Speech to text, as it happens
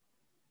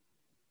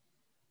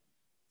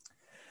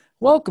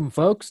Welcome,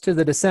 folks, to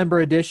the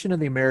December edition of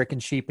the American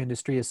Sheep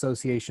Industry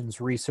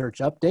Association's Research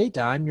Update.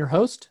 I'm your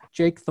host,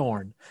 Jake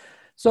Thorne.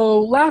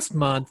 So last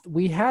month,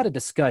 we had a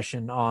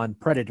discussion on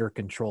predator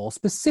control,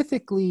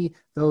 specifically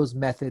those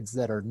methods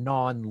that are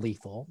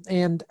non-lethal.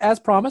 And as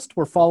promised,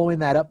 we're following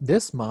that up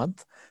this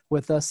month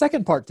with a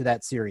second part to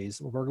that series.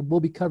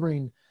 We'll be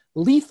covering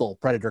lethal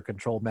predator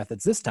control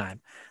methods this time.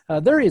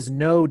 There is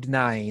no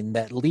denying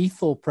that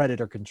lethal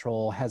predator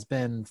control has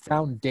been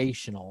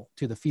foundational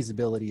to the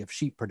feasibility of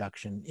sheep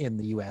production in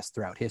the U.S.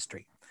 throughout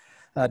history.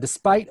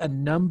 Despite a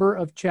number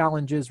of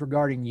challenges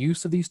regarding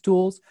use of these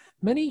tools,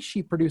 many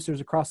sheep producers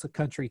across the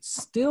country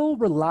still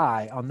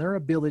rely on their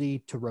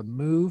ability to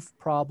remove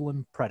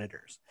problem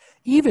predators,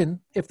 even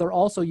if they're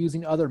also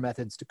using other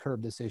methods to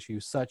curb this issue,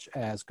 such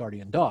as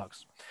guardian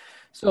dogs.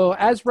 So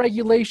as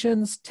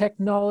regulations,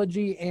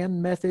 technology,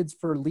 and methods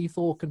for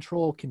lethal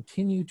control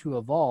continue to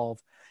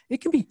evolve,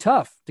 it can be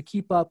tough to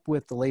keep up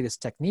with the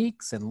latest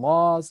techniques and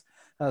laws.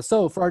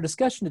 So for our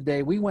discussion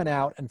today, we went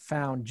out and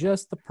found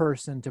just the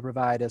person to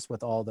provide us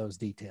with all those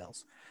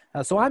details.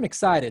 So I'm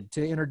excited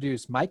to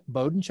introduce Mike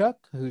Bodenchuk,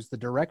 who's the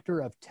Director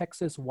of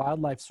Texas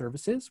Wildlife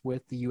Services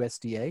with the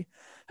USDA.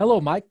 Hello,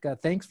 Mike.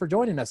 Thanks for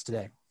joining us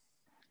today.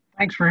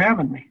 Thanks for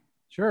having me.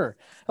 Sure.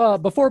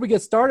 Before we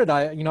get started,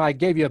 I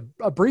gave you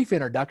a brief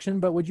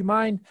introduction, but would you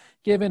mind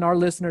giving our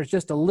listeners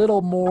just a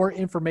little more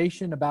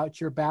information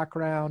about your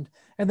background,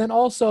 and then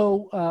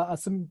also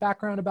some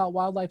background about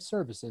wildlife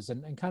services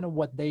and kind of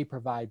what they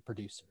provide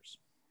producers?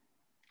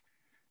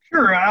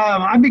 Sure.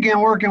 I began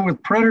working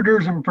with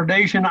predators and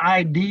predation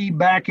ID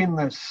back in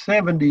the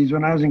 70s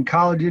when I was in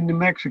college in New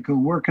Mexico,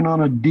 working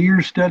on a deer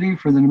study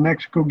for the New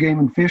Mexico Game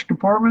and Fish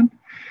Department.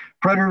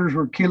 Predators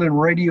were killing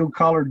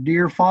radio-collared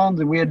deer fawns,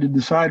 and we had to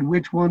decide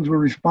which ones were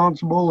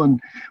responsible and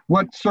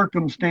what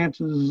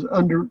circumstances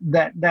under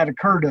that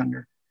occurred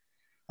under.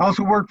 I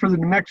also worked for the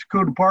New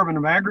Mexico Department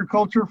of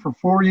Agriculture for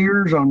 4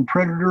 years on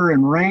predator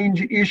and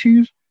range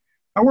issues.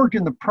 I worked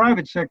in the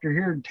private sector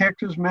here in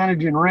Texas,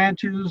 managing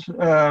ranches,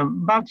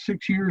 about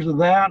 6 years of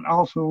that,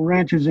 also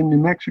ranches in New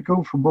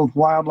Mexico for both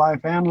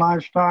wildlife and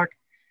livestock,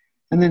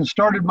 and then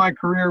started my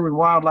career with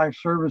Wildlife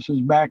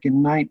Services back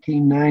in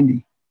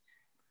 1990.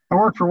 I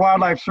worked for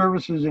Wildlife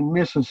Services in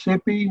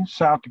Mississippi,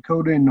 South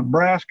Dakota, and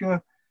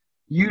Nebraska.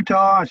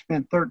 Utah, I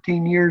spent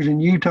 13 years in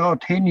Utah,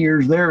 10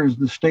 years there as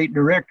the state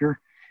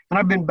director. And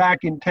I've been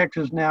back in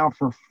Texas now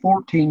for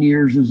 14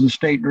 years as the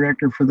state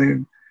director for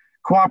the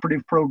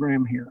cooperative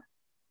program here.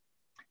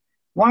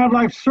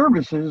 Wildlife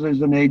Services as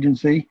an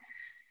agency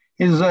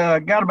is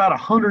got about a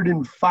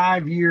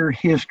 105-year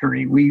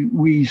history.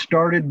 We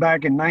started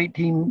back in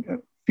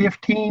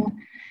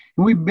 1915.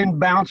 We've been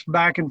bounced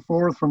back and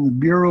forth from the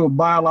Bureau of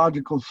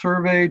Biological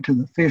Survey to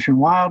the Fish and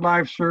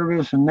Wildlife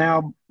Service, and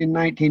now in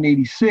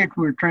 1986,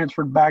 we were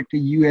transferred back to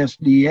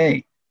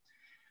USDA.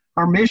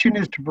 Our mission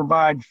is to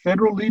provide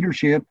federal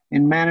leadership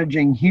in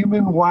managing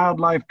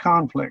human-wildlife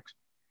conflicts.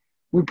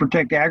 We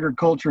protect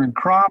agriculture and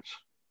crops,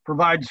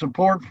 provide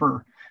support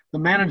for the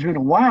management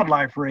of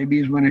wildlife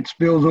rabies when it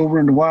spills over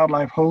into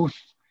wildlife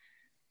hosts.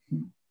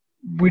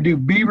 We do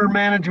beaver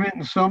management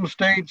in some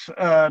states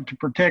to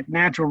protect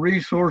natural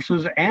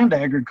resources and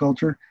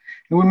agriculture,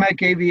 and we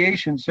make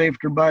aviation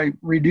safer by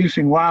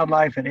reducing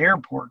wildlife at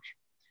airports.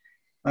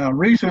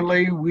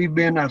 Recently, we've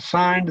been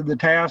assigned the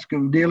task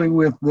of dealing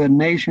with the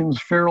nation's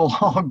feral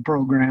hog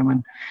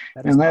program,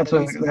 and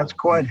that's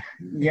quite,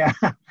 yeah.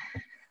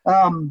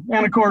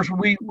 And of course,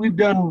 we've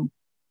done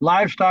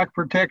livestock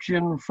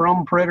protection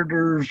from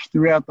predators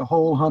throughout the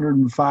whole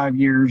 105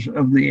 years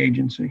of the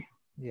agency.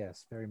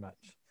 Yes, very much.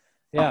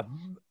 Yeah,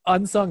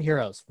 unsung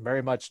heroes,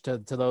 very much to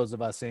those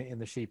of us in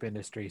the sheep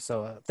industry.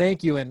 So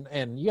thank you,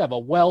 and you have a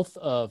wealth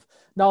of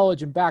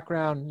knowledge and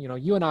background. You know,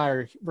 you and I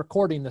are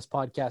recording this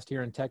podcast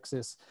here in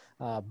Texas,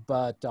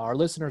 but our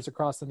listeners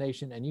across the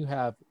nation, and you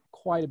have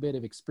quite a bit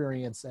of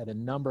experience at a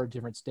number of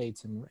different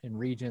states and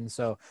regions.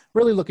 So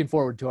really looking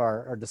forward to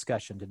our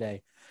discussion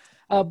today.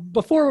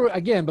 Before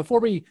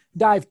we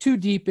dive too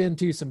deep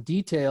into some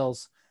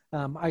details,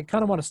 I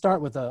kind of want to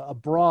start with a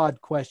broad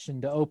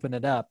question to open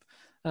it up.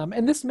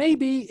 And this may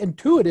be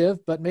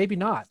intuitive, but maybe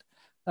not.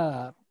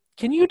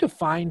 Can you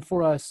define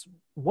for us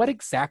what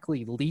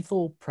exactly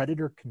lethal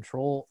predator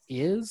control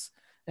is,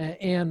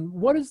 and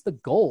what is the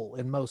goal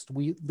in most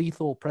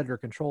lethal predator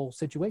control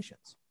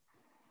situations?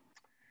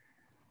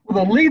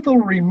 Well, the lethal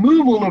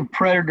removal of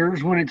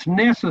predators when it's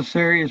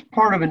necessary is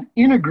part of an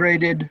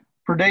integrated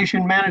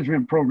predation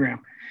management program.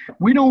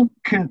 We don't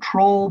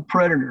control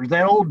predators.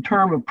 That old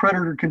term of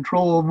predator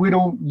control we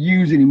don't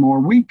use anymore.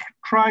 We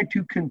try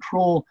to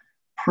control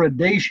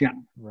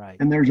predation. Right.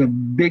 And there's a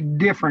big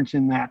difference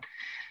in that.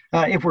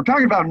 If we're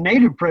talking about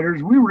native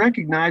predators, we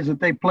recognize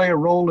that they play a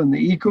role in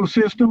the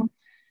ecosystem.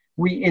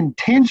 We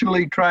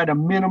intentionally try to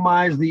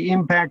minimize the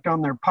impact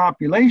on their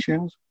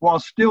populations while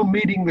still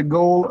meeting the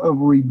goal of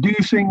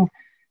reducing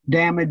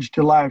damage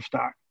to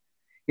livestock.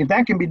 If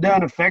that can be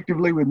done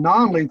effectively with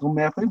non-lethal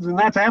methods, then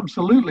that's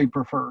absolutely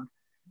preferred.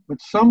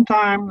 But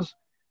sometimes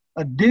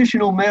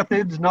Additional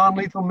methods,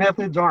 non-lethal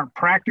methods, aren't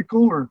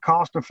practical or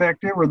cost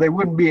effective, or they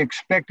wouldn't be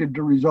expected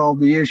to resolve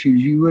the issues.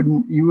 You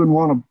wouldn't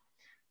want to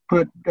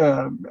put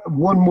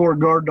one more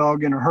guard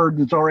dog in a herd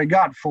that's already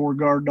got 4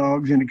 guard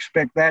dogs and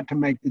expect that to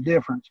make the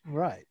difference.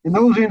 Right. In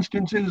those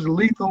instances,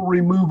 lethal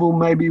removal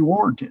may be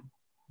warranted.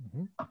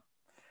 Mm-hmm.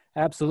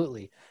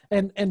 Absolutely.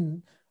 And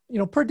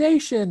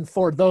predation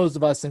for those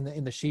of us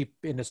in the sheep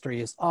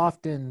industry is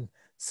often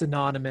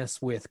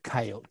synonymous with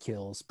coyote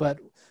kills, but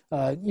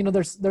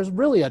there's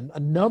really a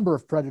number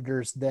of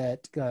predators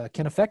that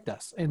can affect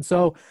us. And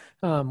so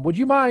would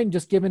you mind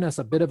just giving us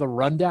a bit of a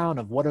rundown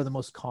of what are the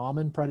most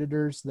common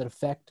predators that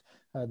affect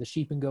the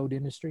sheep and goat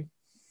industry?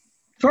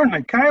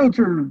 Certainly. Coyotes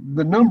are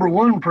the number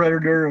one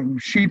predator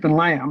of sheep and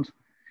lambs,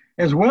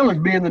 as well as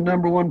being the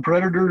number one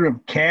predator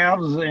of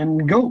calves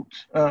and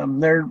goats.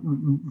 They're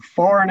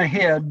far and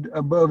ahead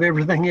above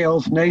everything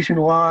else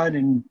nationwide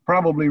and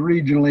probably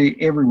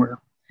regionally everywhere.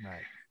 Right.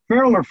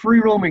 Feral or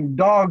free-roaming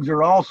dogs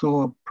are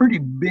also a pretty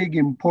big,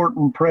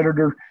 important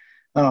predator.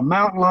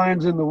 Mountain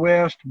lions in the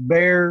west,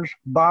 bears,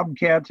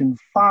 bobcats, and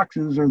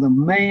foxes are the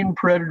main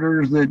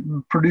predators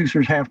that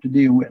producers have to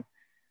deal with.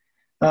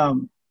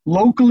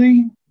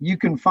 Locally, you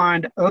can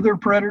find other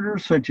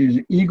predators such as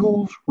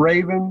eagles,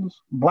 ravens,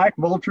 black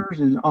vultures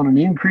is on an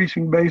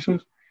increasing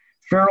basis,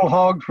 feral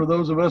hogs for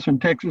those of us in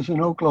Texas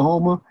and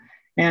Oklahoma,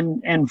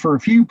 and for a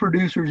few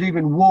producers,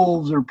 even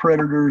wolves are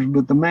predators,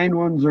 but the main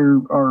ones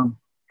are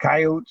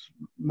coyotes,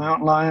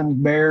 mountain lions,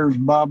 bears,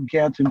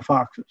 bobcats, and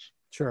foxes.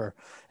 Sure.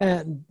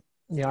 And,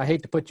 I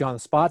hate to put you on the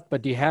spot,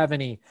 but do you have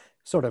any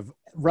sort of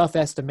rough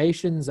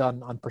estimations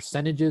on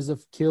percentages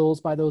of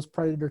kills by those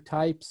predator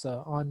types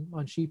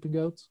on sheep and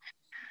goats?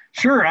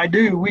 Sure, I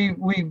do.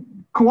 We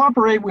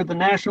cooperate with the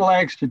National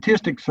Ag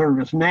Statistics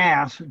Service,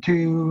 NASS,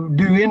 to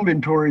do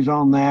inventories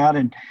on that.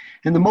 And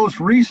the most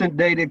recent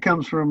data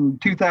comes from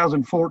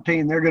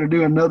 2014. They're going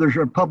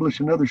to publish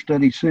another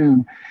study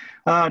soon.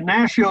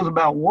 NASS shows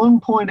about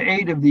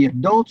 1.8 of the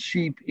adult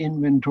sheep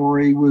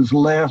inventory was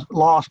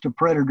lost to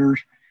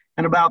predators,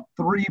 and about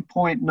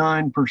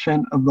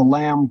 3.9% of the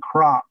lamb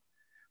crop.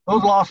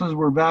 Those losses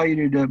were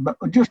valued at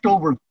just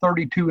over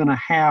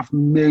 $32.5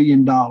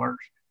 million.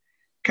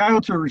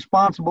 Coyotes are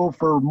responsible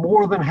for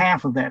more than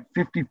half of that.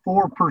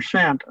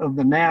 54% of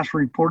the NASS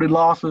reported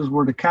losses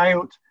were to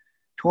coyotes,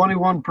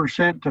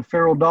 21% to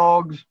feral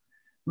dogs.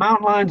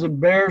 Mountain lions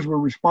and bears were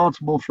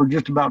responsible for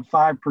just about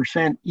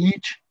 5%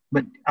 each,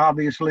 but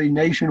obviously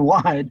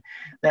nationwide,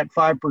 that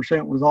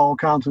 5% was all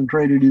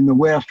concentrated in the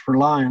west for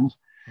lions.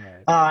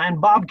 Right.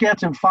 And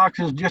bobcats and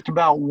foxes just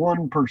about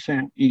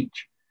 1%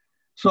 each.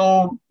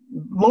 So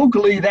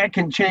locally, that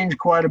can change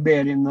quite a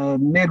bit. In the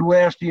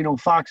Midwest,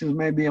 foxes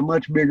may be a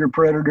much bigger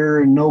predator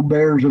and no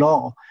bears at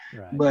all.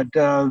 Right. But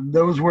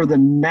those were the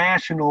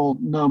national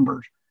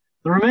numbers.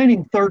 The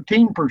remaining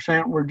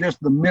 13% were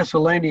just the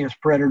miscellaneous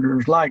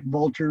predators like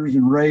vultures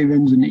and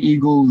ravens and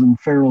eagles and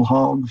feral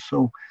hogs.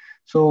 So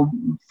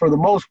for the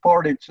most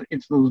part,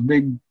 it's those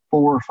big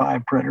 4 or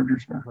 5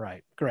 predators there.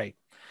 Right. Great.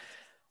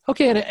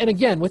 Okay, and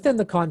again, within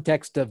the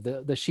context of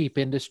the sheep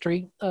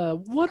industry,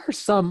 what are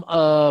some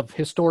of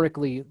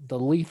historically the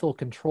lethal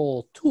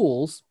control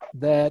tools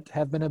that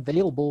have been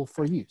available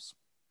for use?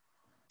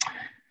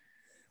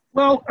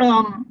 Well,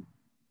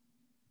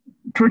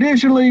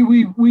 traditionally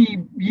we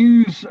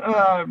use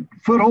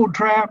foothold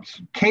traps,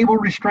 cable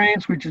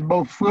restraints, which is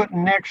both foot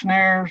and neck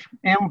snares,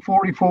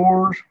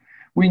 M44s.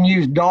 We can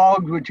use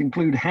dogs, which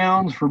include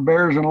hounds for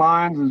bears and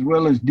lions, as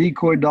well as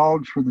decoy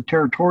dogs for the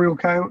territorial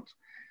coyotes.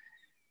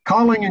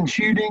 Calling and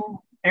shooting,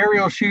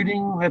 aerial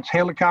shooting, that's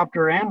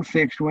helicopter and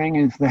fixed wing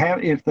if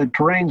the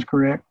terrain's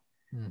correct.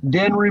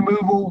 Den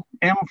removal,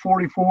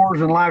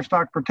 M44s, and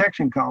livestock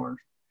protection collars.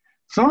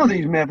 Some of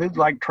these methods,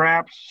 like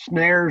traps,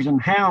 snares,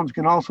 and hounds,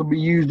 can also be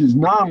used as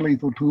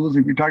non-lethal tools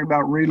if you're talking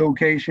about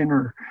relocation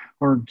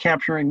or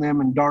capturing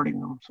them and darting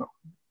them. So,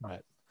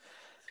 right.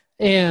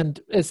 And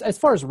as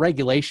far as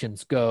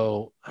regulations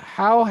go,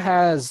 how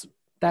has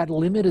that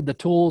limited the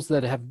tools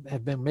that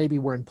have been maybe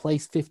were in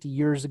place 50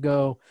 years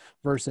ago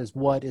versus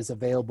what is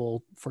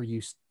available for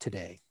use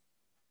today?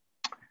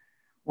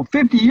 Well,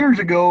 50 years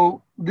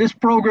ago, this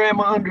program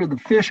under the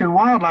Fish and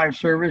Wildlife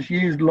Service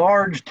used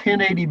large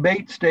 1080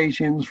 bait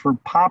stations for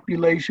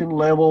population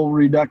level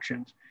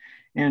reductions.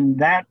 And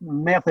that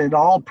method,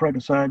 all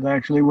praticides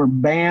actually, were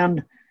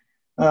banned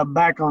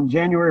back on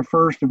January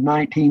 1st of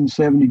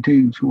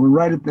 1972. So we're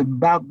right at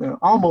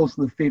almost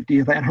the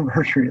 50th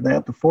anniversary of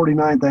that, the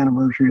 49th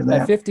anniversary of that.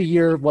 That 50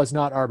 year was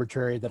not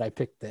arbitrary that I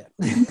picked that.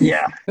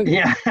 Yeah.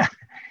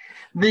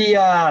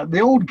 The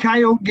old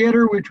coyote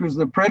getter, which was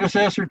the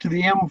predecessor to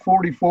the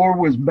M44,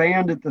 was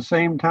banned at the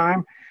same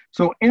time.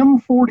 So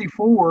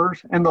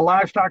M44s and the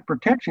livestock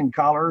protection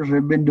collars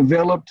have been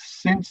developed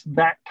since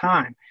that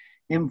time.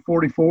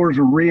 M44s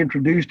were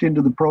reintroduced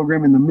into the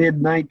program in the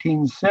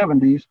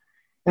mid-1970s,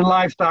 and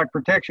livestock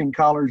protection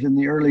collars in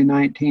the early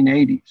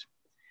 1980s.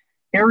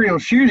 Aerial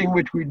shooting,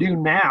 which we do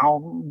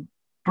now,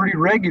 pretty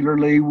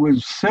regularly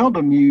was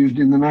seldom used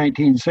in the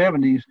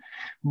 1970s,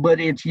 but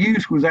its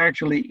use was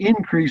actually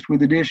increased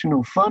with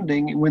additional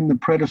funding when the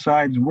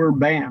predicides were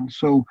banned.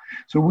 So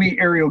we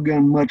aerial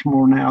gun much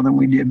more now than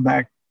we did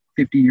back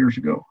 50 years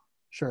ago.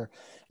 Sure.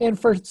 And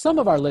for some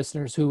of our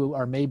listeners who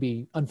are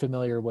maybe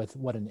unfamiliar with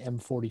what an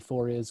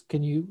M44 is,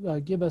 can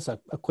you give us a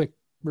quick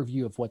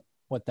review of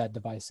what that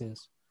device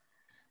is?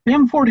 The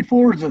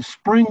M44 is a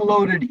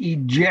spring-loaded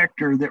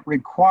ejector that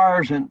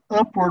requires an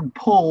upward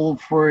pull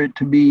for it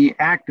to be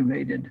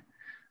activated.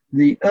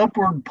 The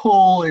upward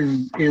pull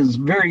is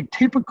very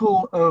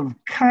typical of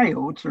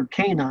coyotes or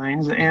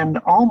canines and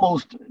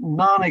almost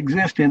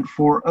non-existent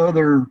for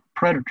other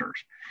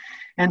predators.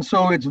 And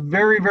so it's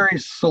very, very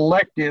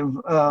selective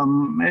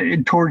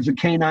towards the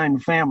canine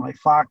family,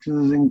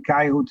 foxes and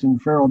coyotes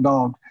and feral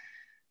dogs.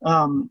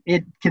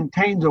 It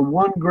contains a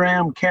 1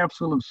 gram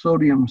capsule of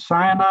sodium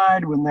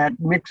cyanide. When that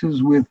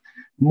mixes with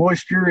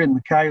moisture in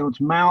the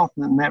coyote's mouth,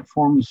 then that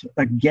forms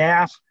a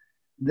gas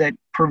that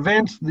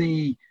prevents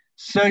the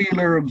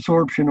cellular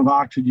absorption of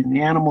oxygen.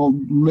 The animal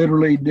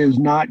literally does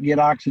not get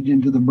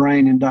oxygen to the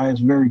brain and dies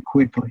very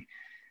quickly.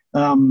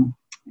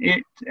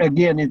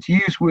 Its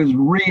use was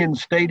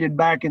reinstated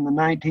back in the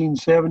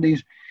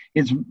 1970s.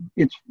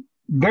 It's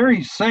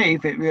very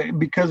safe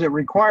because it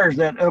requires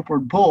that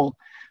upward pull,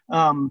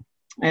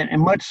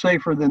 and much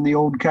safer than the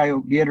old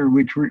Coyote Getter,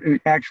 which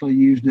actually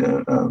used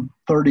a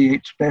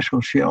 38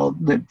 special shell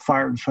that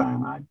fired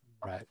cyanide.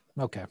 Right.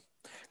 Okay.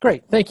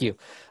 Great. Thank you.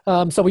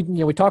 So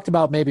we talked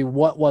about maybe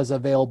what was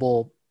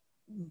available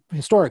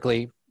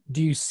historically.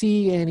 Do you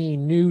see any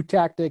new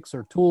tactics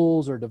or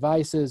tools or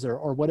devices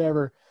or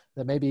whatever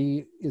that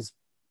maybe is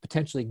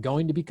potentially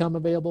going to become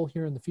available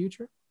here in the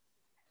future?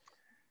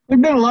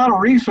 There's been a lot of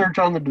research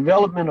on the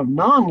development of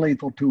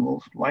non-lethal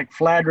tools like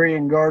flattery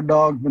and guard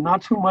dogs, but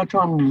not so much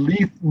on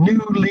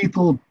new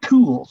lethal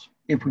tools,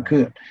 if we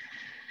could.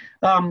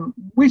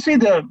 We see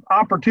the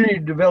opportunity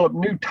to develop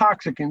new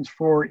toxicants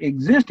for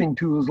existing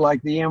tools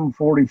like the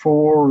M44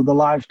 or the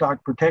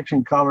livestock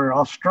protection collar.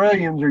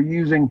 Australians are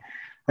using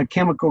a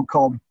chemical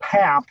called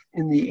PAP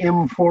in the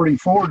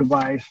M44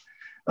 device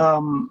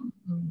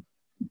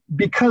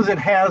because it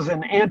has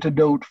an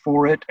antidote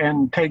for it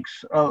and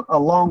takes a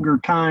longer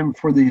time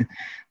for the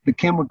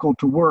chemical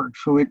to work.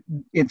 So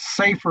it's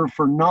safer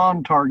for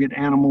non-target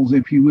animals,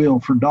 if you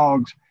will, for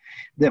dogs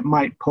that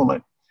might pull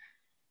it.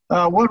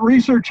 What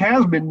research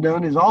has been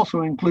done is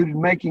also included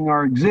making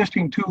our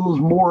existing tools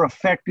more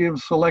effective,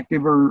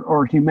 selective,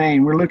 or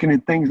humane. We're looking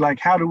at things like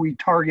how do we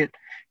target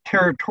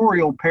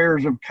territorial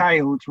pairs of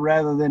coyotes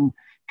rather than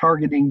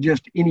targeting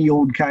just any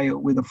old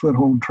coyote with a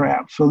foothold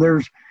trap. So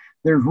there's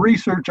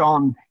research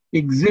on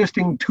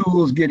existing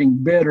tools getting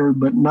better,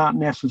 but not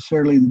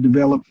necessarily the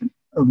development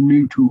of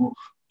new tools.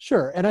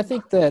 Sure. And I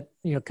think that,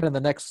 kind of the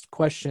next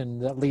question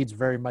that leads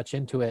very much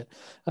into it,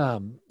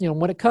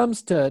 when it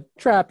comes to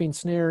trapping,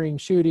 snaring,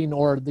 shooting,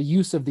 or the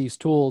use of these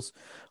tools,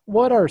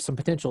 what are some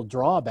potential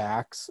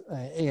drawbacks?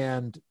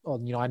 And,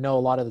 I know a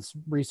lot of this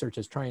research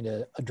is trying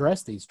to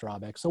address these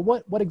drawbacks. So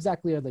what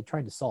exactly are they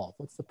trying to solve?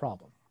 What's the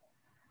problem?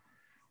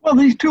 Well,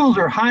 these tools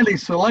are highly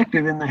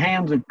selective in the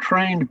hands of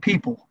trained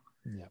people.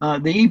 Yeah.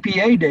 The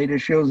EPA data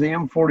shows the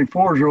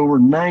M44s are over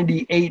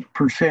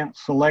 98%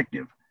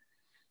 selective.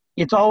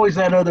 It's always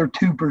that other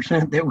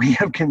 2% that we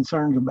have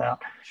concerns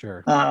about.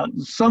 Sure.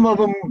 Some of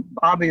them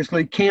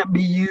obviously can't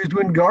be used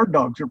when guard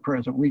dogs are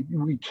present.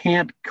 We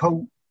can't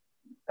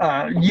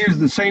use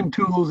the same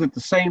tools at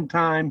the same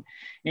time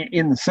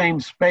in the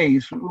same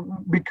space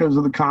because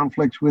of the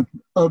conflicts with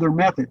other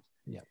methods.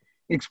 Yeah.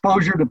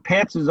 Exposure to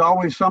pets is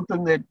always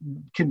something that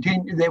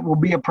will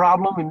be a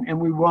problem, and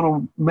we want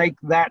to make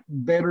that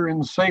better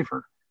and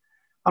safer.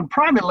 On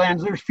private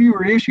lands, there's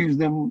fewer issues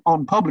than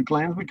on public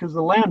lands because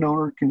the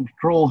landowner can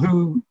control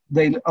who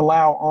they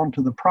allow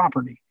onto the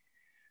property.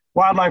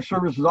 Wildlife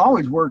Service is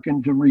always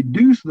working to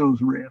reduce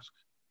those risks.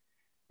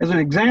 As an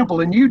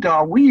example, in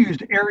Utah, we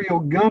used aerial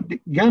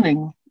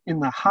gunning in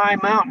the high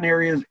mountain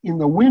areas in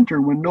the winter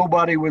when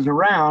nobody was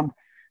around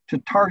to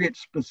target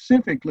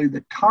specifically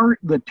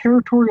the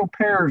territorial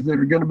pairs that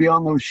are going to be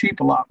on those sheep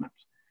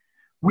allotments.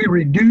 We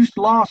reduced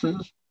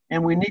losses,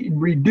 and we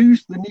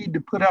reduced the need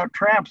to put out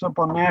traps up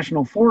on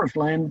national forest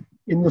land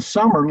in the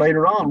summer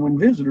later on when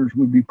visitors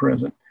would be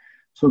present.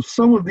 So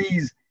some of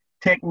these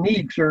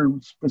techniques are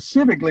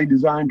specifically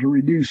designed to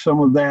reduce some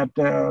of that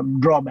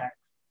drawback.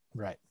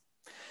 Right.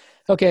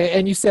 Okay,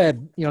 and you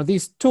said,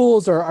 these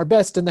tools are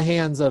best in the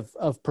hands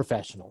of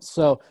professionals.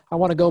 So I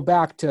want to go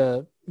back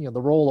to, the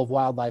role of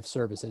wildlife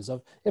services.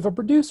 If a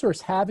producer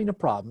is having a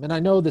problem, and I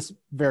know this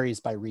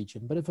varies by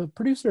region, but if a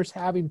producer is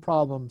having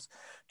problems,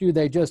 do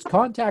they just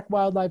contact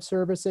wildlife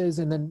services?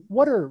 And then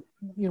what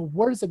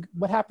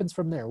happens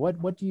from there?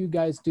 What do you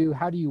guys do?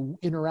 How do you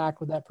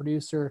interact with that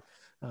producer?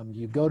 Do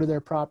you go to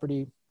their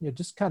property?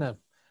 Just kind of,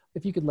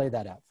 if you could lay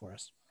that out for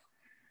us.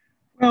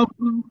 Well,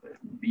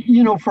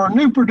 for a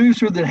new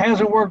producer that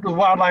hasn't worked with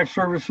wildlife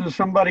services,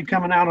 somebody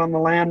coming out on the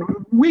land,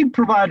 we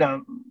provide a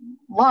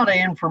lot of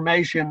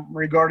information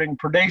regarding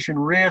predation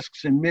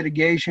risks and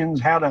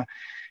mitigations, how to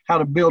how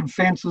to build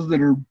fences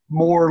that are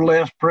more or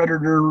less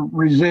predator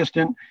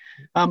resistant.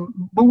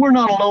 But we're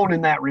not alone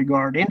in that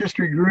regard.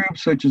 Industry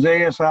groups such as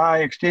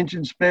ASI,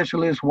 extension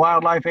specialists,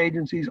 wildlife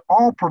agencies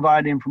all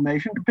provide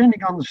information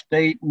depending on the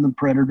state and the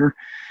predator.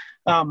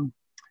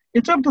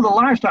 It's up to the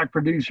livestock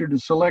producer to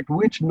select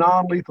which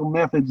non-lethal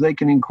methods they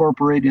can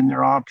incorporate in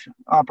their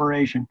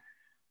operation.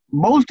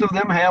 Most of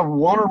them have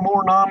one or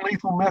more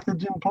non-lethal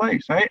methods in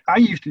place. I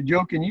used to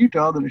joke in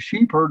Utah that a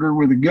sheep herder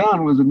with a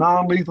gun was a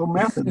non-lethal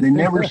method. They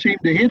never seemed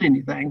to hit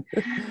anything.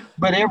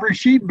 But every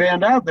sheep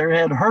band out there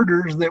had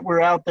herders that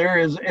were out there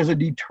as a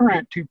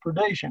deterrent to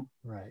predation.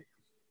 Right.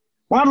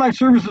 Wildlife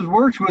Services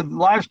works with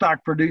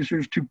livestock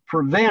producers to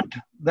prevent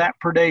that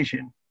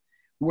predation,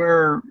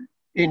 where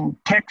in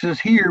Texas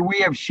here,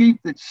 we have sheep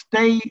that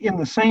stay in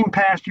the same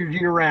pastures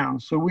year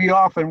round. So we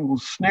often will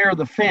snare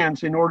the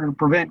fence in order to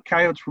prevent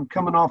coyotes from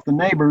coming off the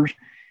neighbors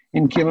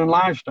and killing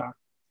livestock.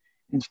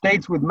 In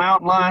states with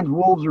mountain lions,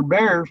 wolves, or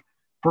bears,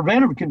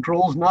 preventive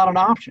control is not an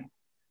option.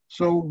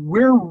 So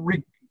we're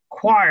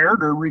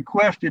required or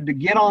requested to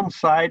get on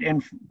site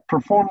and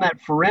perform that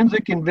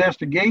forensic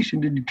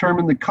investigation to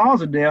determine the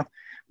cause of death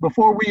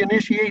before we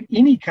initiate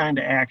any kind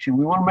of action.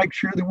 We want to make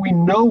sure that we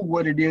know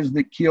what it is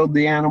that killed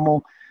the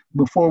animal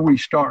before we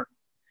start.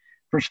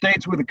 For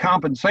states with a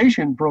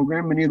compensation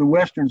program, many of the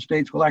western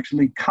states will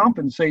actually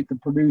compensate the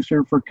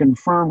producer for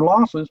confirmed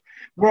losses.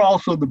 We're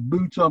also the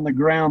boots on the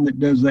ground that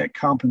does that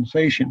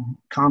compensation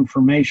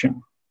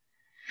confirmation.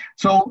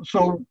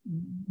 So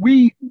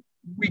we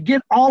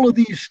get all of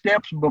these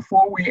steps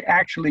before we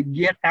actually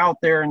get out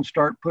there and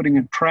start putting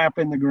a trap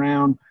in the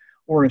ground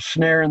or a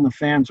snare in the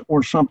fence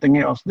or something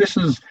else. This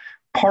is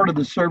part of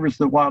the service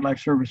that Wildlife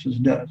Services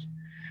does.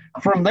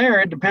 From there,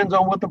 it depends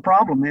on what the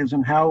problem is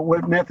and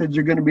what methods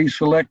are going to be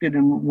selected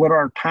and what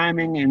our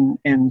timing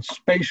and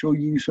spatial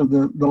use of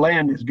the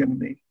land is going to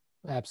be.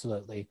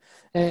 Absolutely.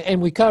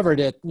 And we covered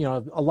it,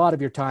 a lot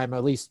of your time,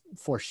 at least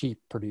for sheep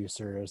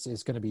producers,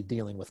 is going to be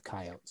dealing with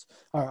coyotes.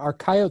 Are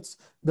coyotes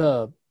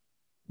the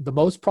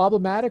most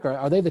problematic, or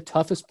are they the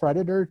toughest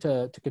predator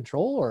to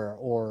control,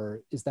 or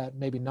is that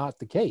maybe not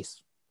the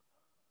case?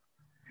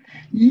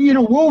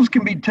 Wolves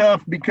can be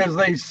tough because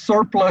they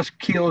surplus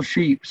kill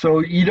sheep. So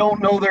you don't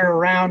know they're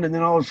around, and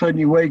then all of a sudden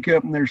you wake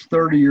up and there's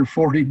 30 or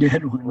 40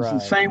 dead ones. Right. The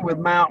same with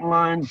mountain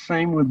lions,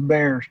 same with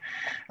bears.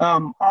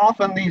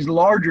 Often these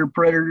larger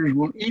predators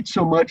will eat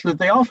so much that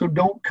they also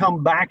don't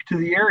come back to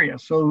the area.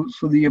 So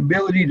the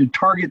ability to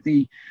target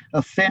the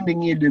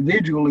offending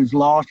individual is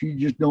lost. You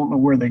just don't know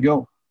where they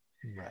go.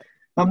 Right.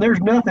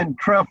 There's nothing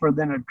tougher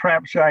than a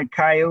trap-shy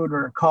coyote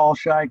or a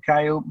call-shy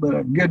coyote, but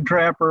a good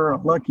trapper, a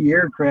lucky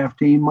aircraft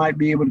team might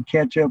be able to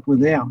catch up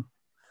with them.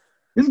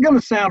 This is going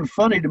to sound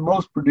funny to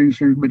most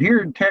producers, but here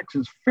in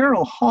Texas,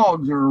 feral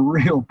hogs are a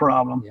real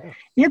problem. Yeah.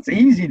 It's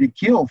easy to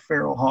kill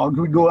feral hogs.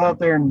 We go out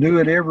there and do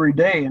it every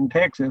day in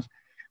Texas,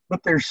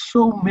 but there's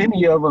so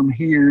many of them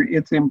here,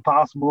 it's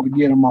impossible to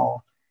get them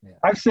all. Yeah.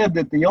 I've said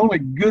that the only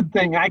good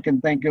thing I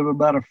can think of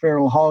about a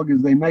feral hog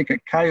is they make a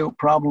coyote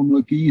problem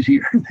look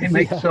easier. They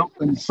make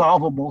something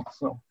solvable.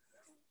 So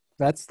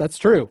that's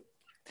true.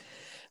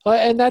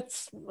 And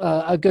that's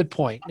a good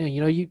point.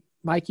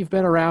 Mike, you've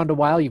been around a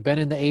while. You've been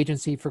in the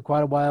agency for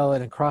quite a while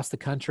and across the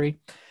country.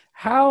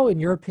 How, in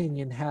your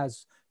opinion,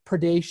 has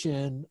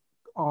predation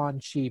on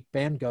sheep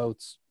and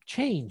goats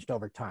changed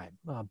over time,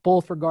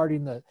 both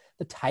regarding the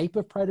type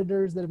of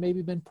predators that have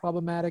maybe been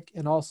problematic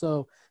and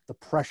also the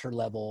pressure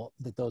level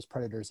that those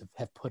predators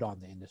have put on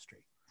the industry?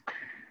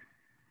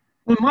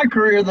 In my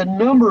career, the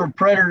number of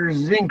predators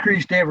has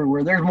increased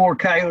everywhere. There's more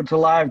coyotes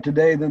alive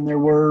today than there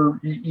were,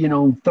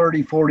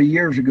 30, 40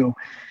 years ago.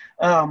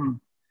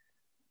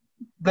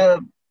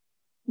 The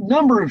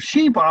number of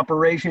sheep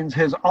operations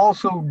has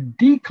also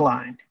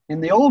declined.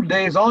 In the old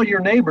days, all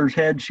your neighbors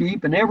had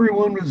sheep and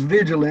everyone was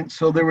vigilant,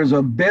 so there was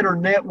a better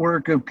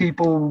network of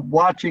people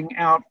watching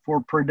out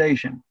for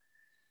predation.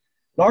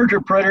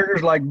 Larger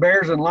predators like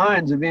bears and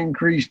lions have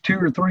increased 2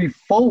 or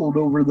 3-fold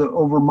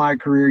over my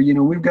career.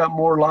 We've got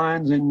more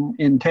lions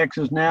in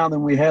Texas now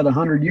than we had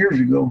 100 years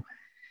ago.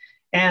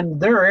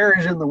 And there are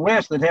areas in the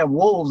West that have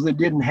wolves that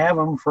didn't have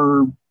them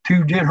for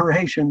 2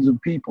 generations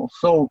of people.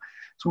 So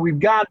we've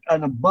got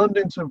an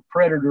abundance of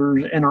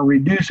predators and a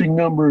reducing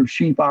number of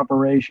sheep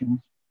operations.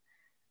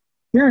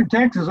 Here in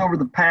Texas over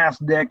the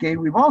past decade,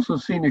 we've also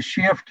seen a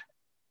shift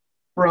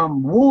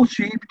from wool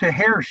sheep to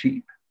hair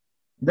sheep.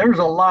 There's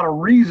a lot of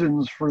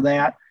reasons for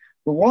that,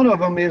 but one of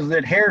them is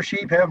that hair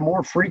sheep have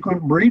more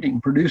frequent breeding,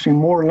 producing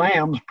more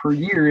lambs per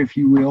year, if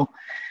you will.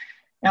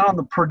 And on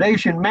the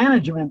predation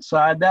management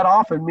side, that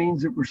often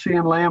means that we're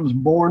seeing lambs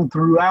born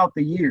throughout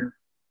the year,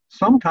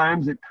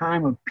 sometimes at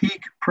time of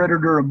peak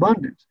predator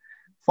abundance.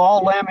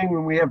 Fall lambing,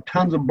 when we have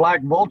tons of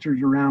black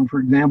vultures around, for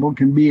example,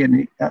 can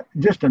be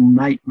just a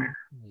nightmare.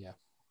 Yeah.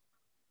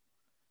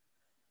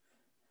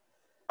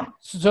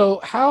 So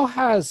how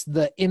has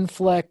the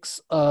influx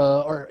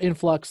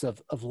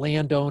of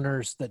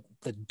landowners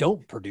that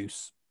don't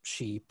produce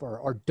sheep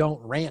or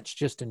don't ranch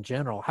just in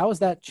general, how has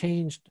that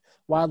changed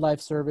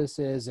Wildlife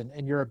Services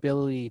and your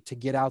ability to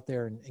get out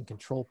there and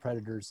control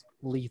predators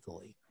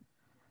lethally?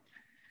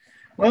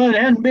 Well, it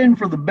hasn't been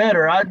for the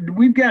better.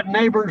 We've got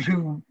neighbors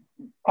who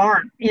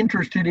aren't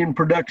interested in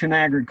production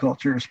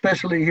agriculture,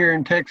 especially here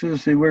in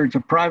Texas, where it's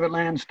a private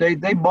land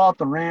state. They bought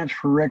the ranch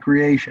for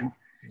recreation.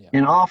 Yeah.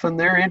 And often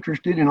they're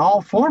interested in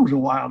all forms of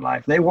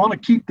wildlife. They want to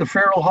keep the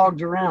feral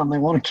hogs around. They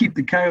want to keep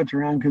the coyotes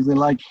around because they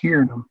like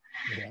hearing them.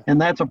 Yeah. And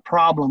that's a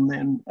problem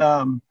then.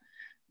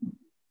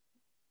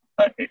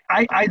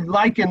 I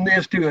liken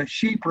this to a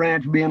sheep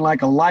ranch being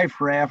like a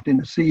life raft in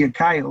a sea of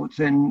coyotes,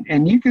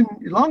 and you can,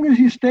 as long as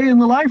you stay in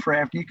the life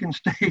raft, you can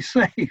stay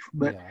safe.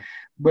 But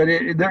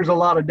Yeah. there's a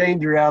lot of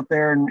danger out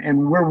there,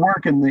 and we're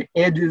working the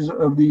edges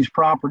of these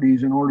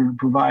properties in order to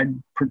provide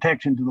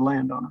protection to the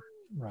landowner.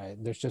 Right.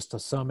 There's just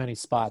so many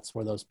spots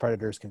where those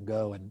predators can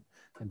go and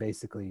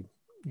basically,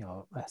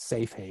 a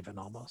safe haven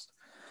almost.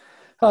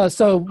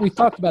 So we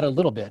talked about it a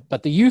little bit,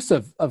 but the use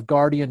of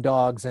guardian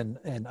dogs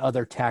and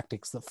other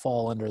tactics that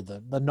fall under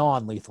the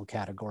non-lethal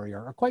category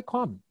are quite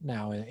common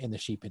now in the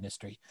sheep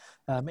industry.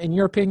 In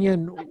your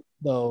opinion,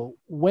 though,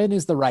 when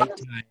is the right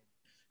time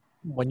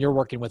when you're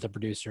working with a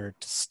producer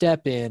to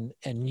step in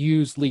and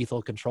use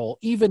lethal control,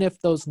 even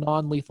if those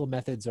non-lethal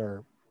methods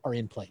are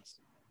in place?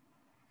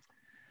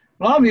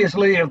 Well,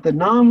 obviously, if the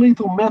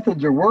non-lethal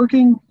methods are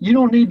working, you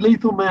don't need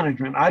lethal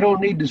management. I don't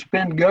need to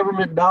spend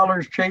government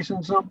dollars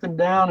chasing something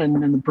down,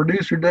 and the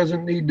producer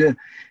doesn't need to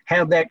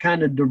have that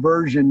kind of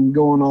diversion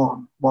going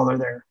on while they're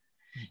there.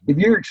 If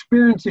you're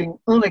experiencing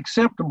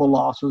unacceptable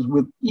losses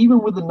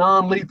even with the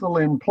non-lethal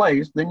in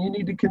place, then you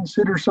need to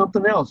consider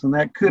something else, and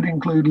that could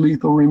include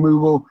lethal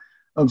removal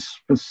of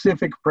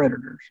specific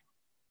predators.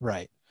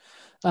 Right.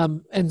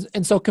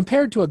 And so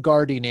compared to a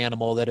guardian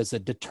animal that is a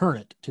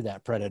deterrent to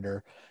that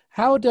predator,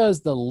 how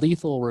does the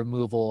lethal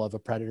removal of a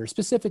predator,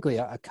 specifically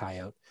a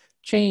coyote,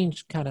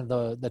 change kind of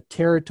the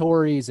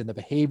territories and the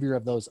behavior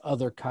of those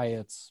other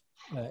coyotes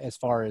as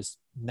far as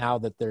now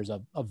that there's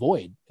a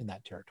void in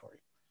that territory?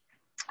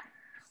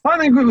 I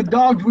think with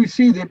dogs, we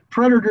see that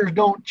predators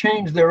don't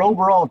change their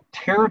overall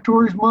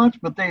territories much,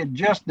 but they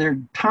adjust their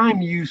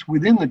time use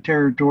within the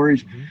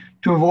territories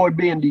to avoid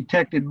being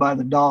detected by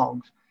the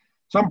dogs.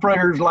 Some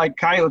predators like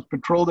coyotes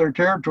patrol their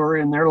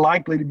territory and they're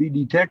likely to be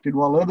detected,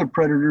 while other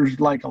predators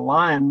like a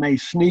lion may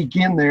sneak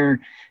in there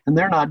and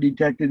they're not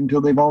detected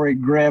until they've already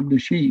grabbed a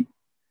sheep.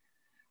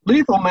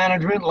 Lethal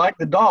management, like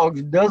the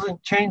dogs,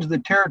 doesn't change the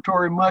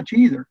territory much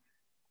either,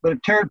 but a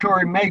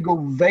territory may go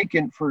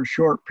vacant for a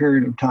short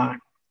period of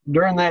time.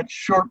 During that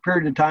short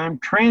period of time,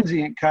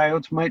 transient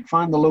coyotes might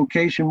find the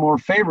location more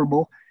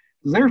favorable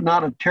because there's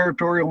not a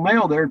territorial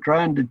male there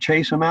trying to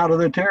chase them out of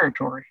the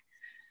territory.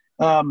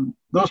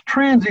 Those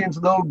transients,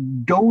 though,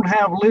 don't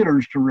have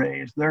litters to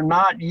raise. They're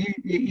not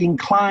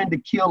inclined to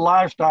kill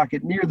livestock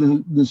at near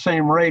the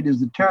same rate as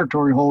the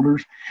territory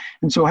holders.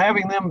 And so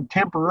having them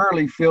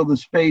temporarily fill the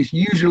space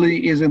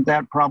usually isn't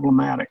that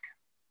problematic.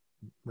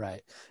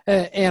 Right.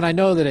 And I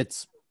know that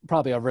it's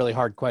probably a really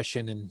hard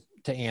question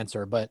to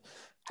answer, but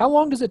how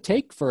long does it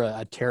take for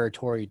a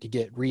territory to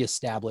get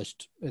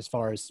reestablished as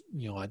far as,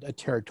 a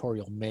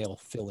territorial male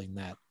filling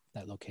that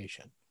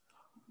location?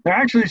 There are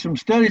actually some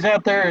studies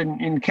out there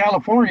in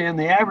California, and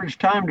the average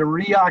time to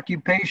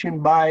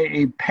reoccupation by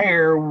a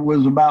pair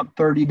was about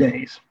 30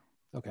 days.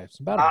 Okay,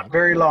 so about not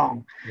very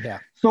long. Yeah.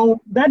 So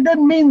that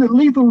doesn't mean that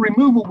lethal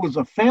removal was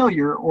a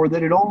failure or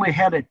that it only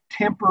had a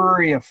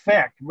temporary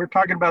effect. We're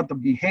talking about the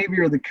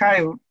behavior of the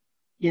coyote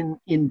in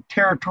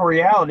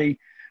territoriality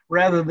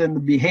rather than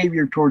the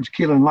behavior towards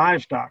killing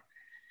livestock.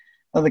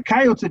 The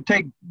coyotes that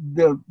take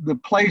the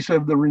place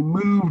of the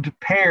removed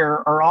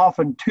pair are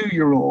often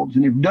 2-year-olds,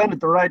 and if done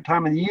at the right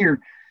time of the year,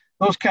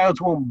 those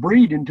coyotes won't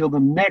breed until the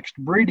next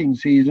breeding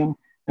season,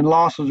 and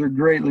losses are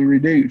greatly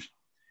reduced.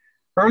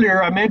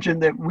 Earlier, I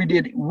mentioned that we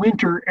did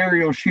winter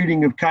aerial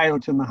shooting of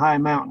coyotes in the high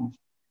mountains.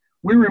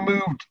 We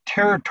removed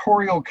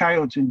territorial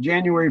coyotes in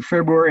January,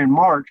 February, and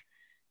March,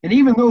 and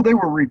even though they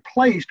were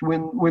replaced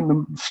when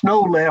the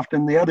snow left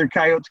and the other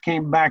coyotes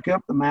came back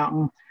up the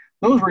mountain,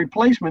 those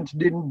replacements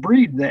didn't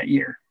breed that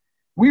year.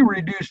 We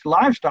reduced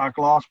livestock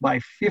loss by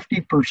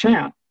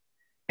 50%,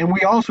 and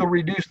we also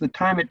reduced the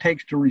time it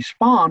takes to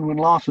respond when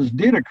losses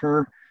did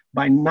occur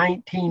by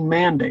 19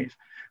 man days.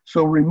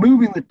 So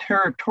removing the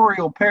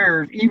territorial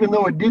pairs, even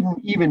though it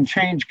didn't even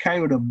change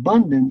coyote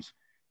abundance,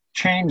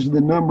 changed the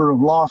number of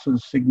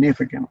losses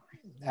significantly.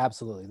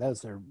 Absolutely.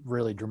 Those are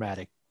really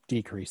dramatic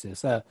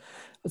decreases.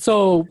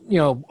 So,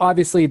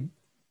 obviously,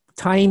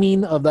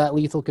 timing of that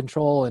lethal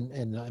control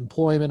and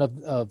employment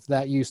of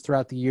that use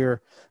throughout the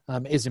year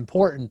is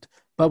important.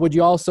 But would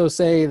you also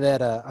say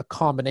that a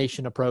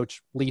combination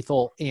approach,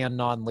 lethal and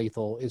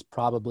non-lethal, is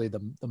probably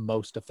the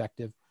most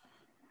effective?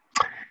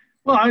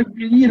 Well,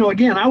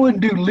 again, I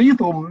wouldn't do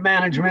lethal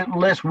management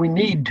unless we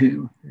need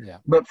to. Yeah.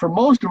 But for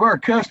most of our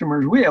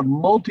customers, we have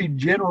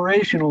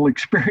multi-generational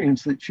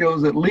experience that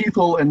shows that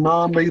lethal and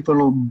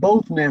non-lethal are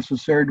both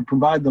necessary to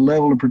provide the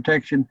level of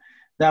protection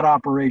that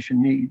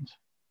operation needs.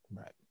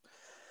 Right.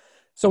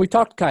 So we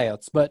talked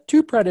coyotes, but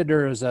two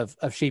predators of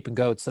sheep and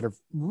goats that are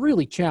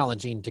really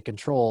challenging to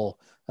control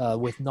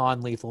with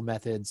non-lethal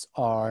methods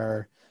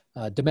are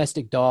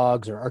domestic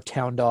dogs or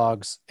town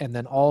dogs, and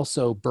then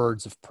also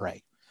birds of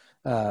prey.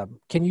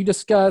 Can you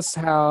discuss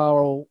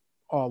how,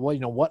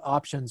 what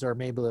options are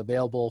maybe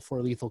available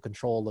for lethal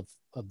control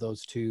of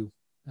those two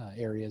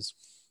areas?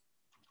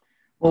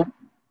 Well,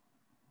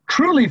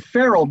 truly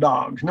feral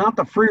dogs, not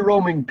the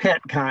free-roaming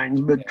pet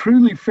kinds, but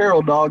truly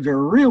feral dogs are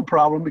a real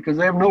problem because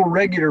they have no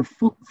regular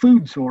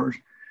food source.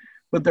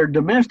 But their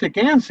domestic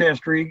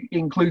ancestry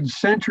includes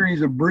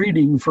centuries of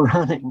breeding for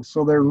hunting,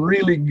 so they're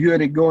really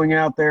good at going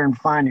out there and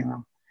finding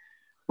them.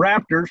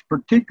 Raptors,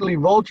 particularly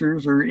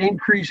vultures, are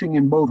increasing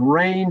in both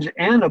range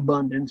and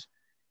abundance,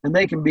 and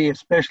they can be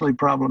especially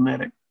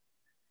problematic.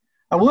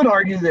 I would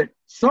argue that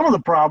some of the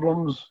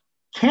problems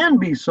can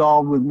be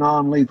solved with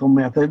non-lethal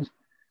methods,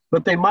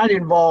 but they might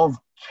involve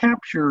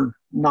capture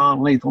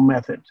non-lethal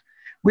methods.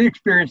 We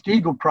experienced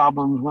eagle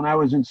problems when I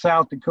was in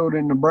South Dakota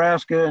and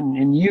Nebraska and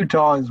in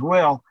Utah as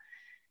well.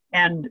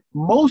 And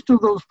most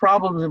of those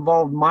problems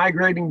involved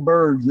migrating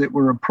birds that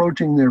were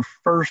approaching their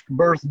first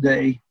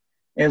birthday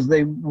as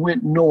they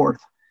went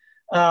north.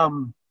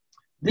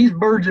 These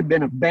birds had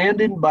been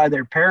abandoned by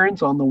their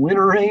parents on the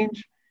winter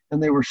range,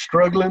 and they were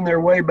struggling their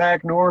way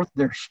back north.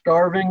 They're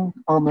starving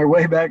on their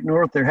way back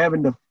north. They're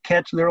having to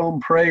catch their own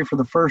prey for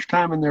the first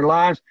time in their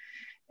lives,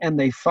 and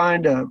they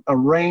find a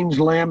range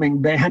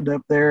lambing band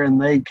up there,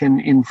 and they can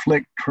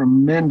inflict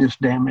tremendous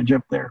damage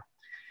up there.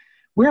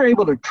 We're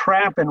able to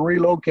trap and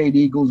relocate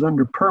eagles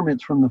under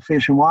permits from the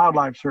Fish and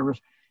Wildlife Service,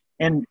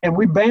 and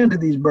we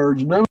banded these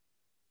birds. None of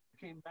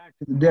them came back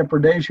to the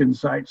depredation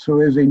site.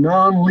 So as a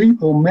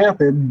non-lethal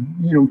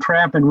method,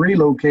 trap and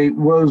relocate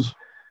was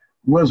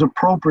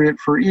appropriate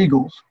for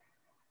eagles.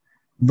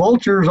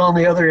 Vultures, on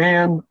the other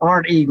hand,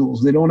 aren't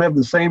eagles. They don't have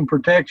the same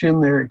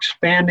protection. They're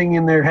expanding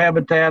in their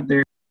habitat.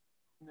 They're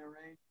in their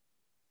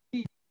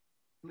range.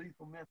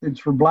 Lethal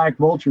methods for black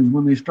vultures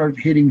when they start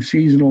hitting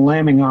seasonal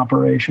lambing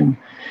operation.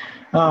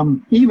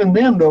 Even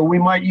then, though, we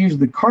might use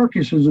the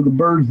carcasses of the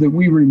birds that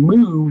we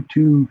remove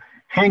to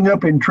hang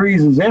up in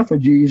trees as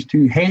effigies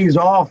to haze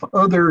off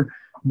other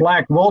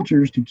black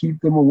vultures to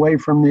keep them away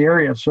from the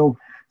area. So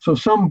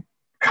some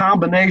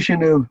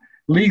combination of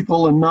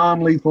lethal and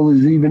non-lethal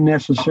is even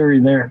necessary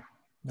there.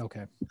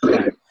 Okay.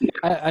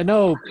 I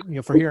know,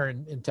 for here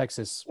in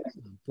Texas,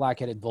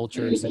 black-headed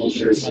vultures and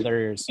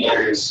other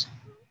areas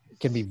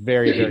can be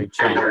very, very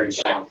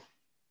challenging.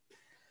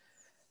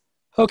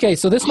 Okay,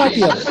 so this might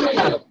be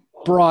a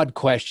broad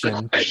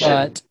question,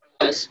 but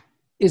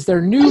is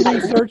there new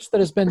research that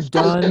has been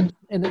done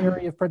in the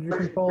area of predator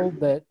control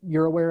that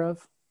you're aware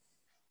of?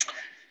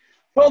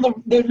 Well,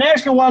 the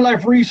National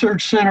Wildlife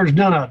Research Center has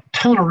done a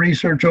ton of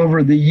research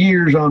over the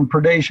years on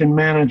predation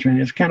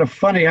management. It's kind of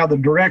funny how the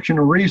direction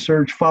of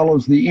research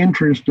follows the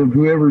interest of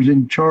whoever's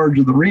in charge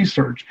of the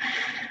research.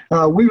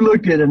 We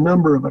looked at a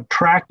number of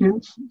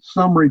attractants,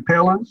 some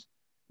repellents.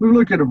 We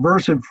looked at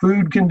aversive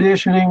food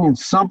conditioning and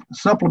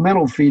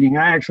supplemental feeding.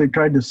 I actually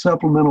tried to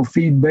supplemental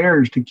feed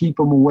bears to keep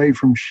them away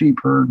from sheep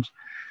herds.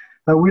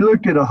 We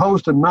looked at a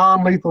host of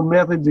non-lethal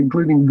methods,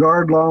 including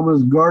guard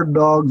llamas, guard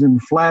dogs,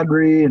 and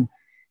flattery, and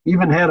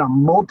even had a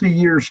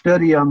multi-year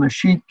study on the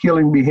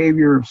sheep-killing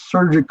behavior of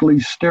surgically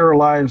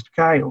sterilized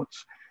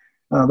coyotes.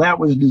 That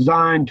was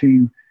designed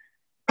to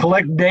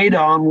collect data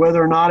on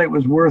whether or not it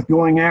was worth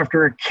going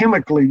after a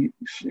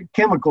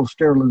chemical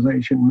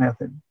sterilization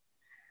method.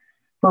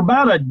 For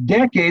about a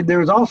decade, there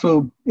was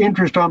also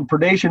interest on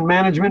predation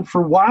management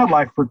for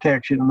wildlife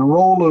protection, and the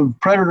role of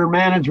predator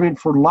management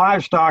for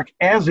livestock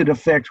as it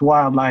affects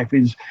wildlife.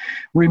 Is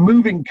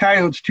removing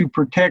coyotes to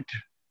protect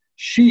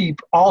sheep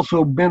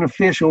also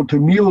beneficial to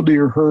mule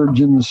deer herds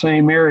in the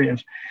same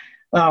areas?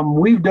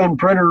 We've done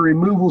predator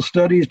removal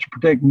studies to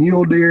protect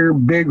mule deer,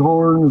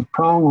 bighorns,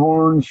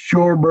 pronghorns,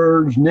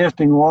 shorebirds,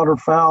 nesting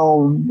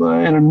waterfowl,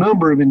 and a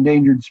number of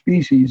endangered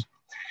species.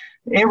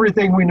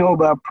 Everything we know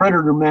about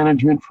predator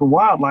management for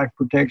wildlife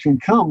protection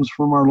comes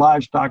from our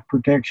livestock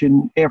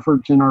protection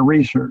efforts in our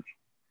research.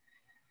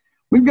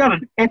 We've got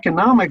an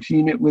economics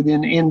unit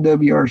within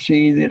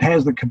NWRC that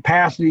has the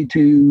capacity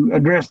to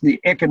address the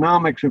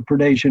economics of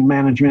predation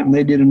management, and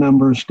they did a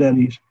number of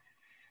studies.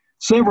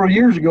 Several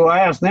years ago, I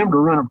asked them to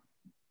run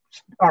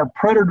our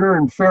predator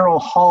and feral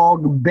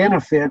hog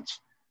benefits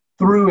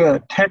through a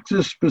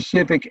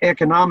Texas-specific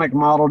economic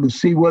model to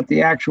see what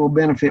the actual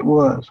benefit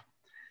was.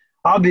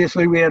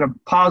 Obviously, we had a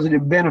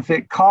positive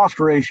benefit-cost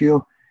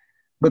ratio,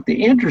 but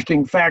the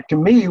interesting fact to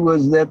me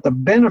was that the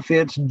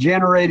benefits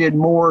generated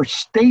more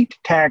state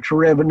tax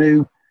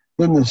revenue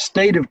than the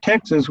state of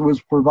Texas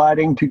was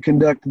providing to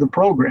conduct the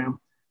program.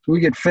 So we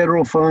get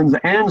federal funds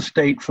and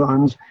state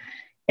funds,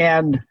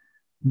 and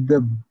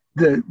the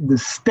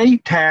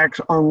state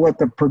tax on what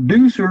the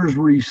producers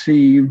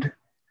received,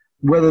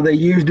 whether they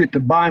used it to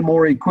buy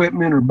more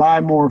equipment or buy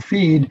more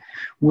feed,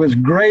 was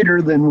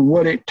greater than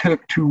what it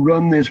took to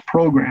run this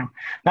program.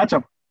 That's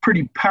a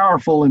pretty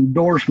powerful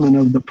endorsement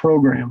of the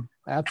program.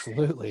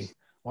 Absolutely.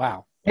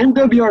 Wow.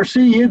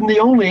 NWRC isn't the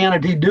only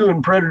entity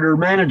doing predator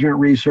management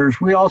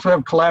research. We also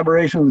have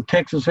collaboration with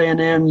Texas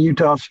A&M,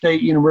 Utah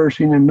State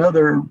University, and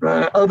other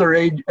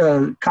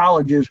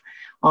colleges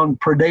on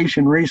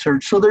predation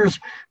research. So there's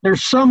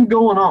some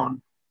going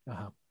on.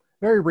 Uh-huh.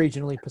 very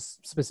regionally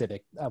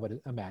specific, I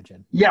would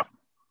imagine. Yep.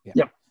 Yeah.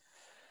 Yep.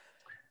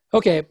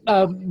 Okay,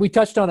 we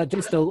touched on it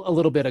just a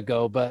little bit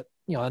ago, but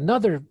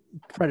another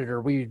predator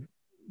we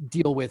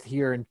deal with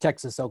here in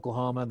Texas,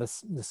 Oklahoma,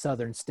 the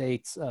southern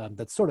states,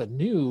 that's sort of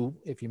new,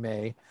 if you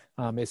may,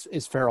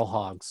 is feral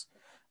hogs.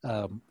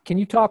 Can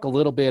you talk a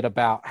little bit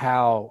about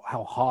how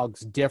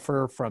hogs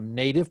differ from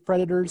native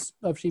predators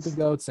of sheep and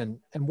goats, and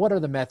what are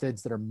the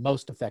methods that are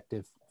most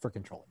effective for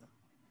controlling them?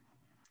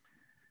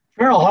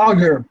 Feral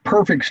hogs are a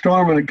perfect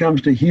storm when it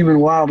comes to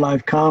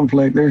human-wildlife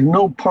conflict. There's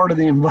no part of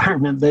the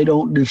environment they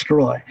don't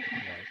destroy. Right.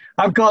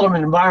 I've called them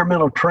an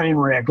environmental train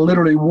wreck,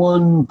 literally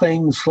one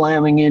thing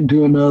slamming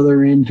into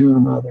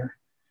another.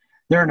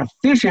 They're an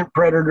efficient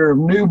predator of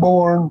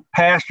newborn,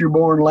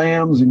 pasture-born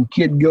lambs and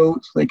kid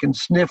goats. They can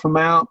sniff them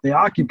out. They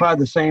occupy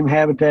the same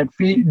habitat,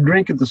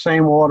 drink at the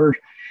same waters.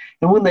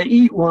 And when they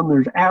eat one,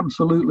 there's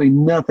absolutely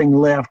nothing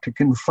left to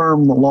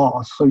confirm the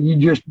loss. So you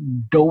just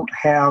don't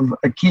have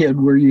a kid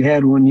where you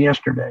had one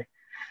yesterday.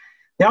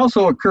 They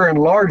also occur in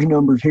large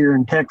numbers here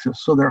in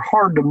Texas, so they're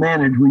hard to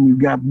manage when you've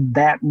got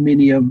that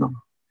many of them.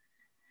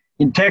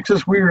 In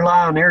Texas, we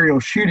rely on aerial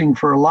shooting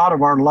for a lot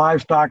of our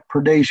livestock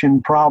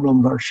predation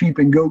problems. Our sheep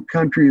and goat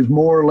country is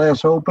more or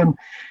less open,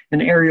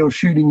 and aerial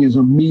shooting is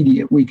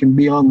immediate. We can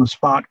be on the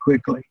spot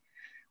quickly.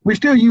 We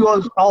still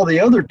use all the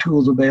other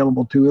tools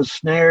available to us,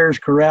 snares,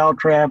 corral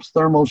traps,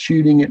 thermal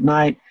shooting at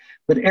night,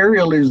 but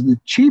aerial is the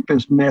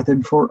cheapest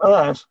method for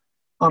us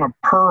on a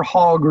per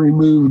hog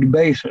removed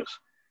basis.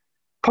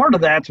 Part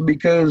of that's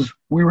because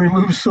we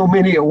remove so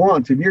many at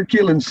once. If you're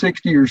killing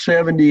 60 or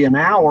 70 an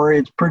hour,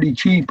 it's pretty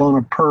cheap on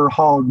a per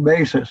hog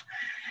basis.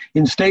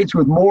 In states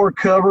with more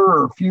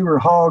cover or fewer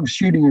hogs,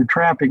 shooting or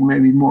trapping may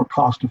be more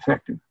cost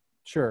effective.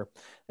 Sure.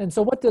 And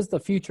so what does the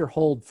future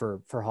hold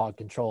for hog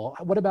control?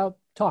 What about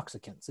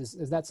toxicants?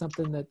 Is that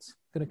something that's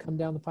going to come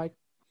down the pike?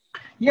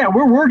 Yeah,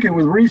 we're working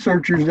with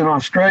researchers in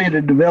Australia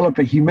to develop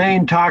a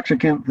humane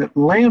toxicant that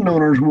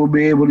landowners will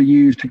be able to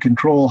use to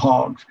control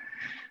hogs.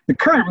 The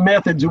current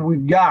methods that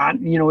we've got,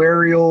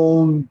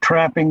 aerial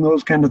trapping,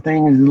 those kind of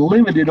things, is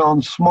limited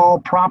on small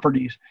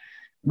properties.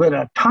 But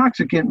a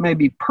toxicant may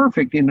be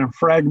perfect in a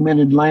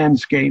fragmented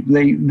landscape.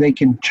 They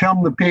can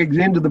chum the pigs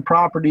into the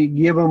property,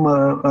 give them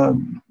a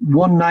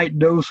one-night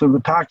dose of a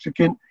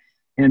toxicant,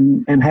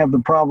 and have the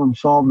problem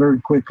solved very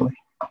quickly.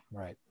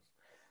 Right.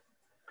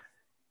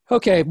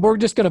 Okay, we're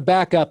just going to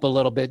back up a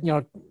little bit,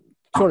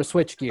 sort of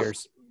switch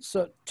gears.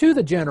 So to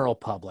the general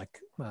public,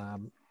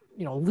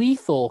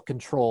 lethal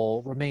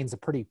control remains a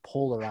pretty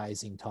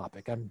polarizing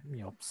topic. I'm,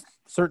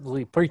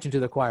 certainly preaching to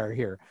the choir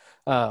here.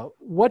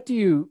 What do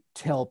you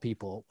tell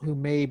people who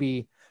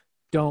maybe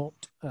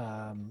don't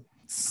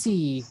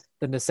see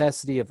the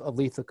necessity of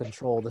lethal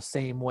control the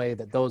same way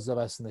that those of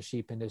us in the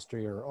sheep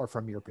industry or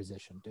from your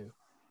position do?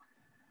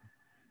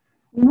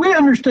 We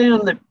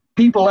understand that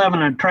people have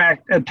an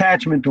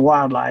attachment to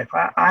wildlife.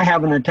 I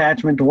have an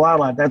attachment to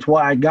wildlife. That's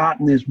why I got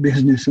in this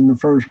business in the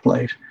first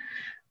place.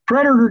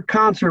 Predator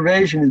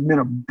conservation has been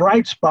a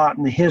bright spot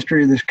in the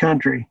history of this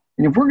country.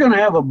 And if we're going to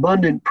have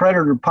abundant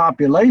predator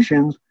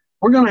populations,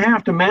 we're going to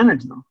have to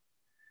manage them.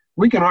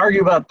 We can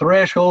argue about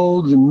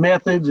thresholds and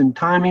methods and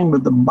timing,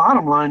 but the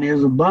bottom line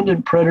is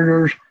abundant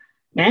predators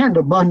and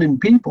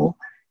abundant people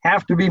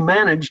have to be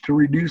managed to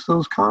reduce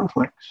those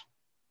conflicts.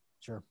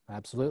 Sure,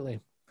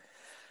 absolutely.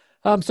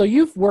 So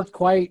you've worked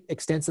quite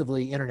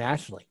extensively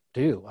internationally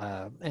too.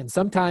 And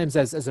sometimes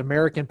as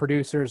American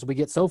producers, we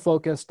get so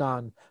focused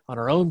on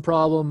our own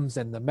problems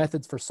and the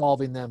methods for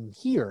solving them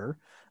here.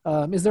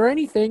 Is there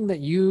anything that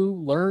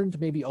you learned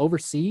maybe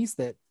overseas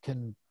that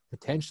can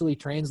potentially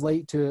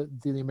translate to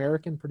the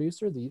American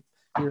producer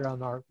here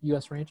on our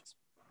U.S. ranches?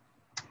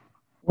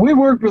 We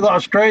worked with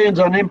Australians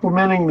on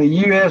implementing the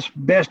U.S.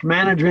 best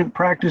management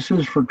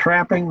practices for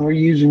trapping. They're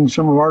using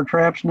some of our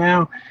traps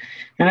now.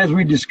 And as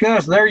we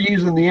discussed, they're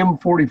using the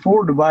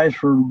M44 device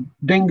for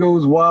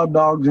dingoes, wild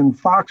dogs, and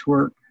fox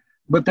work,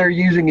 but they're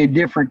using a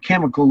different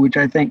chemical, which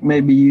I think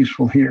may be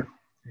useful here.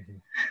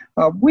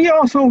 Mm-hmm. We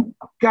also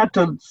got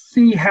to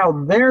see how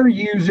they're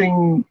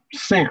using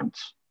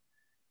scents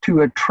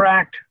to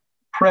attract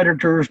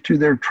predators to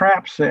their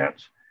trap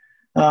sets.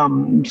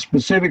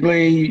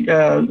 Specifically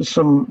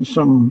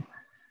some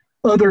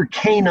other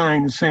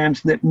canine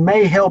scents that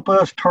may help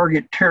us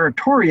target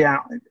territorial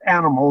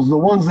animals, the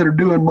ones that are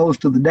doing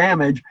most of the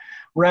damage,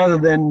 rather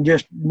than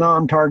just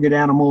non-target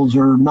animals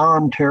or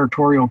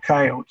non-territorial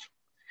coyotes.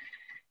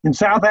 In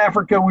South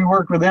Africa, we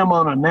worked with them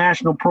on a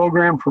national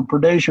program for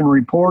predation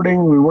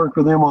reporting. We worked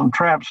with them on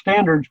trap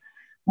standards.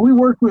 We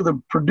worked with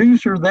a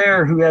producer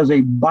there who has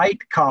a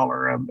bite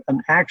collar,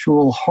 an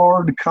actual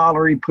hard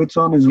collar he puts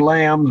on his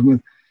lambs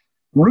with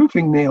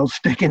roofing nails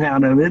sticking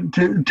out of it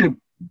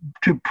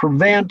to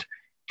prevent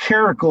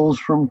caracals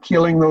from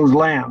killing those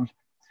lambs.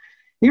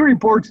 He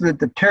reports that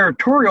the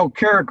territorial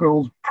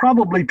caracals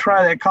probably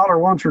try that collar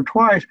once or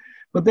twice,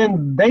 but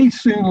then they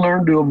soon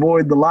learn to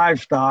avoid the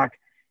livestock,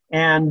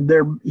 and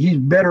he's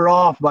better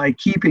off by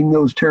keeping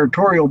those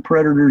territorial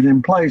predators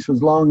in place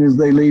as long as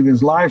they leave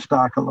his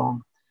livestock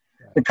alone.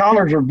 The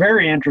collars are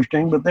very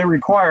interesting, but they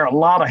require a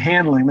lot of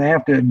handling. They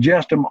have to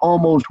adjust them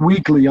almost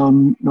weekly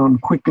on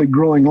quickly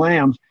growing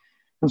lambs.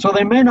 And so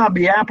they may not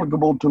be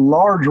applicable to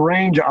large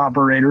range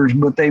operators,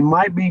 but they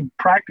might be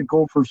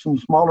practical for some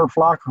smaller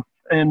flock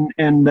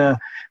and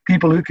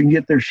people who can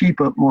get their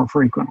sheep up more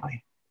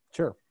frequently.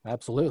 Sure,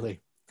 absolutely.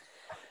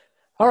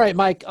 All right,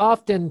 Mike,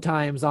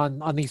 oftentimes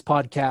on these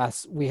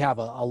podcasts, we have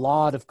a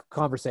lot of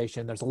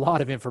conversation. There's a lot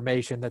of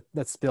information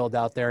that's spilled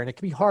out there, and it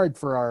can be hard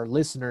for our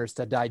listeners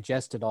to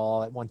digest it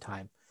all at one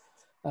time.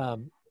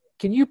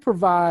 Can you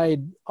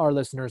provide our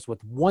listeners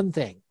with one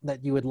thing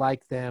that you would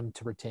like them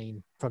to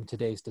retain from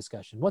today's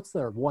discussion? What's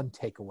their one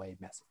takeaway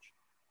message?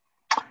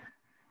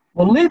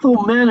 Well,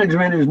 lethal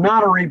management is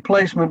not a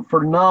replacement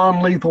for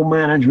non-lethal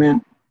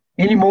management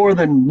any more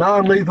than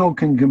non-lethal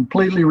can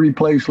completely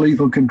replace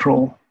lethal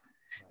control.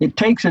 It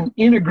takes an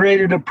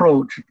integrated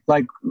approach,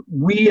 like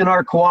we and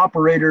our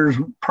cooperators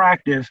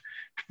practice,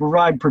 to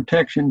provide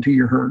protection to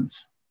your herds.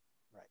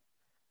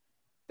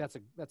 Right.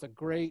 That's a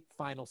great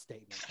final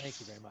statement. Thank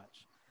you very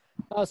much.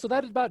 So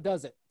that about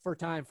does it for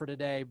time for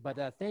today. But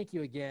thank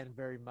you again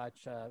very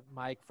much,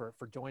 Mike, for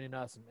joining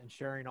us and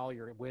sharing all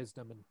your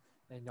wisdom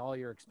and all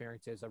your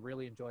experiences. I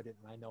really enjoyed it,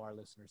 and I know our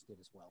listeners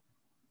did as well.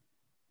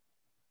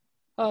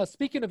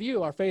 Speaking of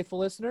you, our faithful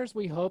listeners,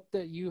 we hope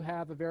that you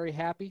have a very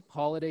happy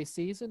holiday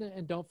season,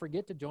 and don't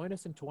forget to join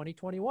us in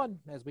 2021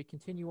 as we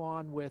continue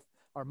on with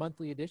our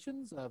monthly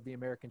editions of the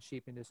American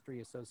Sheep Industry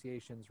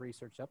Association's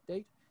Research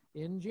Update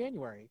in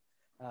January.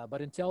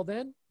 But until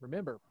then,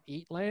 remember,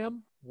 eat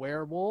lamb,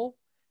 wear wool,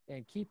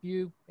 and keep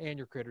you and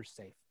your critters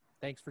safe.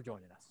 Thanks for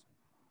joining us.